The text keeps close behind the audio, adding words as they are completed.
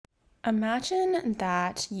Imagine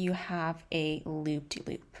that you have a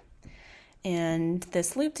loop-de-loop, and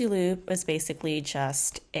this loop-de-loop is basically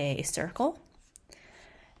just a circle.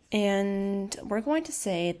 And we're going to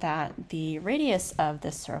say that the radius of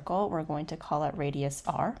this circle, we're going to call it radius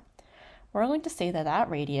r. We're going to say that that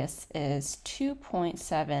radius is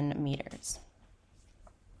 2.7 meters.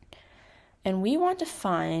 And we want to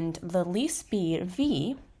find the least speed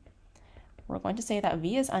v. We're going to say that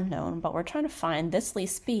v is unknown, but we're trying to find this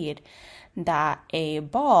least speed that a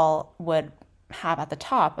ball would have at the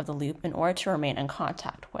top of the loop in order to remain in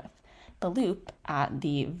contact with the loop at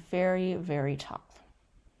the very, very top.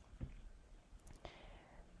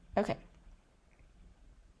 Okay.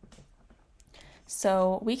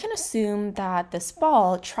 So we can assume that this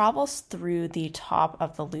ball travels through the top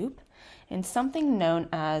of the loop in something known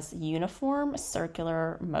as uniform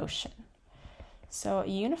circular motion. So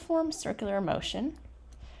uniform circular motion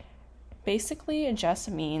basically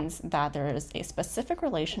just means that there is a specific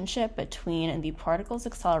relationship between the particle's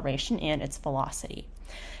acceleration and its velocity.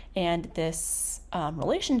 And this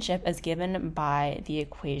relationship is given by the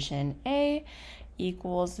equation A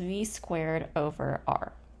equals v squared over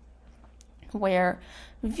r, where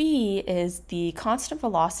v is the constant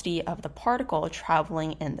velocity of the particle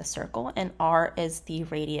traveling in the circle and r is the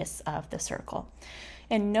radius of the circle.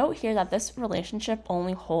 And note here that this relationship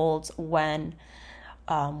only holds when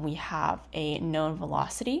we have a known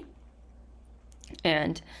velocity,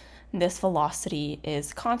 and this velocity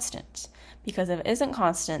is constant. Because if it isn't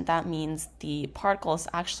constant, that means the particle is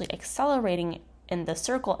actually accelerating in the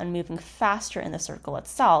circle and moving faster in the circle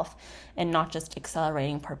itself, and not just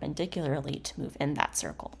accelerating perpendicularly to move in that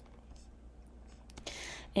circle.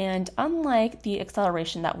 And unlike the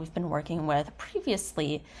acceleration that we've been working with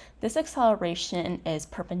previously, this acceleration is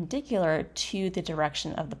perpendicular to the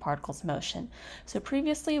direction of the particle's motion. So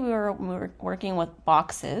previously we were working with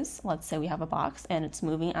boxes. Let's say we have a box and it's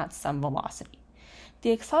moving at some velocity.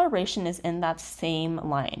 The acceleration is in that same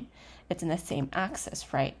line. It's in the same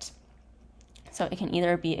axis, right? So it can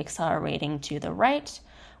either be accelerating to the right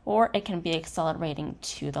or it can be accelerating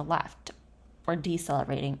to the left, or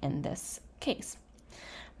decelerating in this case.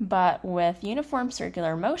 But with uniform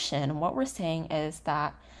circular motion, what we're saying is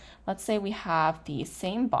that, let's say we have the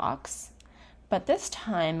same box, but this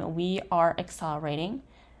time we are accelerating,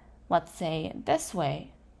 let's say this way.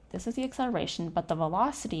 This is the acceleration, but the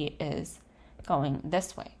velocity is going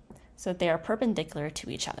this way. So they are perpendicular to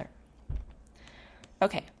each other.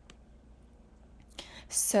 Okay.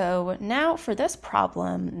 So now for this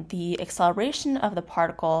problem, the acceleration of the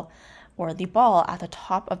particle or the ball at the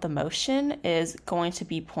top of the motion is going to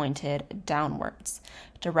be pointed downwards,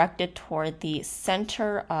 directed toward the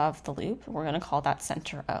center of the loop. We're going to call that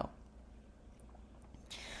center O.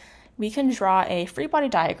 We can draw a free body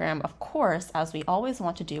diagram, of course, as we always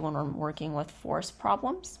want to do when we're working with force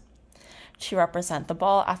problems, to represent the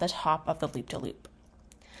ball at the top of the loop-de-loop.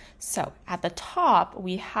 So at the top,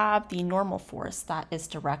 we have the normal force that is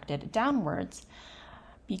directed downwards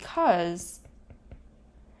because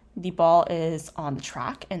the ball is on the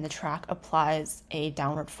track and the track applies a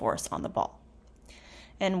downward force on the ball.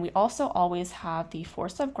 And we also always have the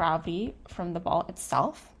force of gravity from the ball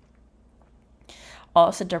itself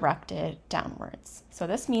also directed downwards. So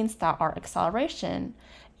this means that our acceleration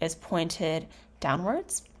is pointed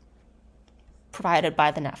downwards, provided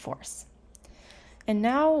by the net force. And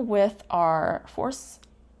now with our force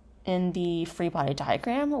in the free body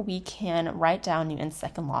diagram, we can write down Newton's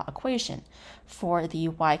second law equation for the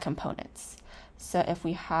y components. So if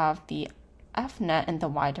we have the F net in the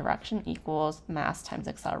y direction equals mass times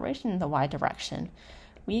acceleration in the y direction,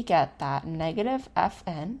 we get that negative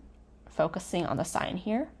Fn, focusing on the sign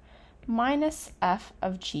here, minus F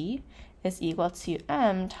of g is equal to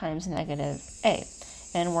m times negative a.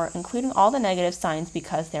 And we're including all the negative signs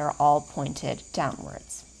because they're all pointed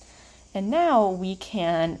downwards. And now we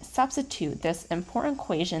can substitute this important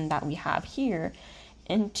equation that we have here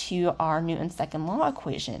into our Newton's second law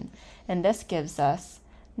equation. And this gives us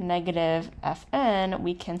negative Fn.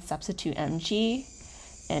 We can substitute mg.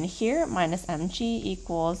 And here, minus mg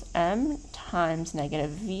equals m times negative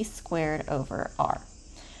v squared over r,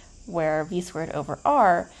 where v squared over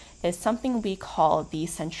r is something we call the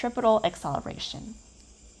centripetal acceleration.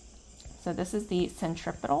 So this is the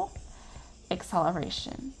centripetal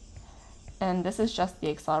acceleration. And this is just the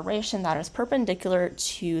acceleration that is perpendicular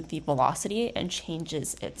to the velocity and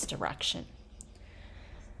changes its direction.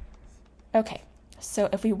 Okay, so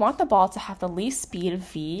if we want the ball to have the least speed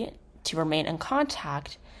v to remain in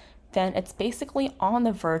contact, then it's basically on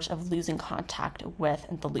the verge of losing contact with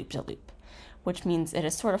the loop-de-loop, which means it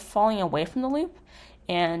is sort of falling away from the loop,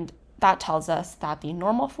 and that tells us that the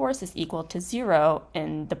normal force is equal to 0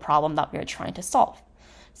 in the problem that we are trying to solve.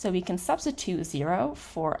 So we can substitute 0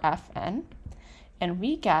 for Fn, and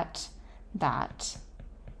we get that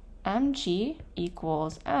mg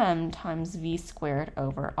equals m times v squared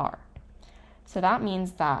over r. So that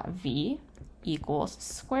means that v equals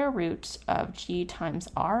square root of g times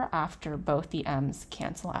r after both the m's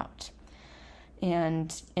cancel out.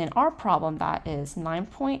 And in our problem, that is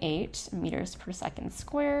 9.8 meters per second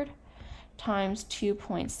squared times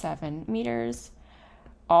 2.7 meters,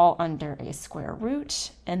 all under a square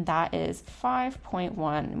root, and that is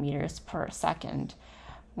 5.1 meters per second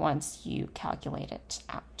once you calculate it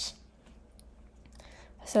out.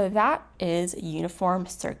 So that is uniform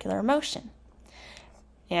circular motion.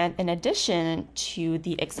 And in addition to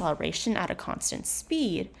the acceleration at a constant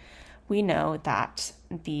speed, we know that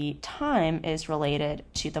the time is related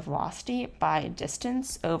to the velocity by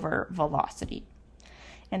distance over velocity.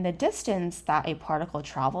 And the distance that a particle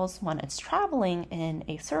travels when it's traveling in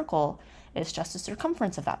a circle is just the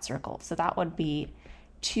circumference of that circle. So that would be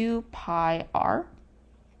 2 pi r.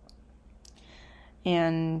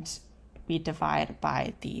 And we divide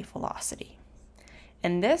by the velocity.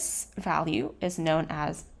 And this value is known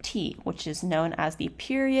as t, which is known as the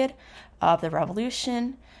period of the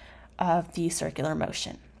revolution of the circular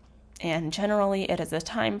motion. And generally, it is the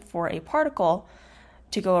time for a particle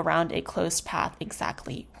to go around a closed path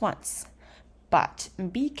exactly once. But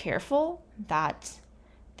be careful that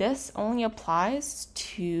this only applies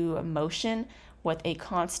to motion with a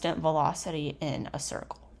constant velocity in a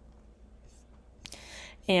circle.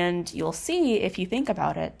 And you'll see, if you think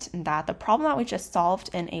about it, that the problem that we just solved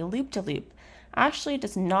in a loop-de-loop actually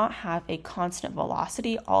does not have a constant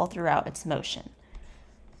velocity all throughout its motion.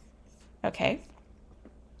 Okay?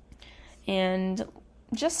 And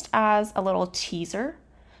just as a little teaser,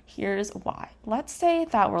 here's why. Let's say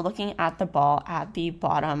that we're looking at the ball at the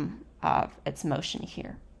bottom of its motion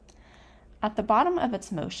here. At the bottom of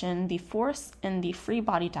its motion, the force in the free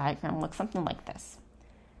body diagram looks something like this.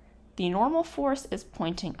 The normal force is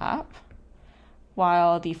pointing up,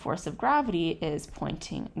 while the force of gravity is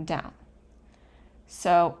pointing down.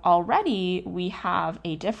 So already we have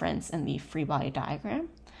a difference in the free body diagram.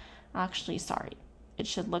 Actually, sorry, it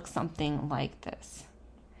should look something like this.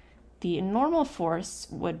 The normal force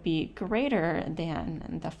would be greater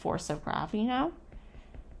than the force of gravity now,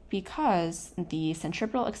 because the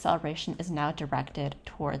centripetal acceleration is now directed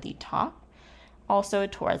toward the top, also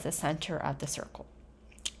towards the center of the circle.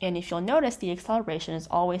 And if you'll notice, the acceleration is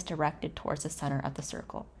always directed towards the center of the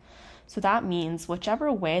circle. So that means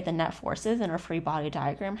whichever way the net force is in our free body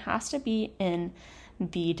diagram has to be in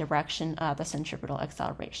the direction of the centripetal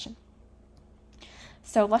acceleration.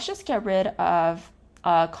 So let's just get rid of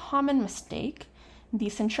a common mistake, the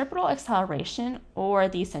centripetal acceleration or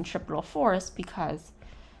the centripetal force, because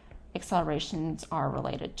accelerations are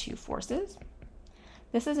related to forces.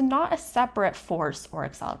 This is not a separate force or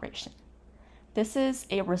acceleration. This is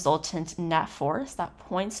a resultant net force that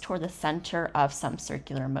points toward the center of some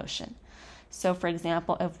circular motion. So for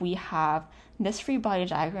example, if we have this free body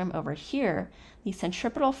diagram over here, the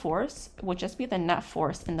centripetal force would just be the net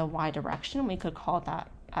force in the y direction. We could call that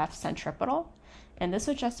F centripetal. And this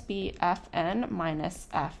would just be Fn minus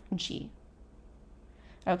Fg.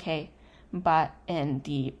 Okay, but in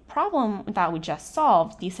the problem that we just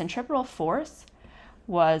solved, the centripetal force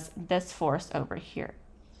was this force over here,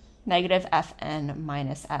 negative Fn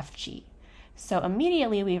minus Fg. So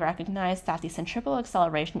immediately we recognize that the centripetal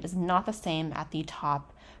acceleration is not the same at the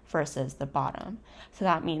top versus the bottom. So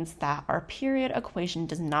that means that our period equation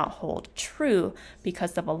does not hold true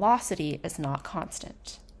because the velocity is not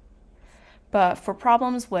constant. But for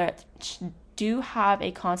problems which do have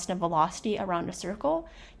a constant velocity around a circle,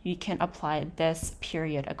 you can apply this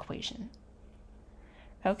period equation.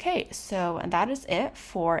 Okay, so that is it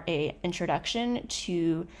for an introduction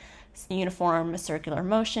to uniform circular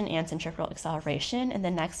motion and centripetal acceleration. In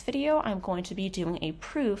the next video, I'm going to be doing a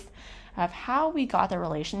proof of how we got the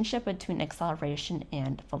relationship between acceleration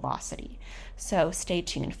and velocity. So stay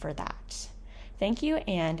tuned for that. Thank you,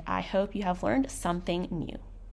 and I hope you have learned something new.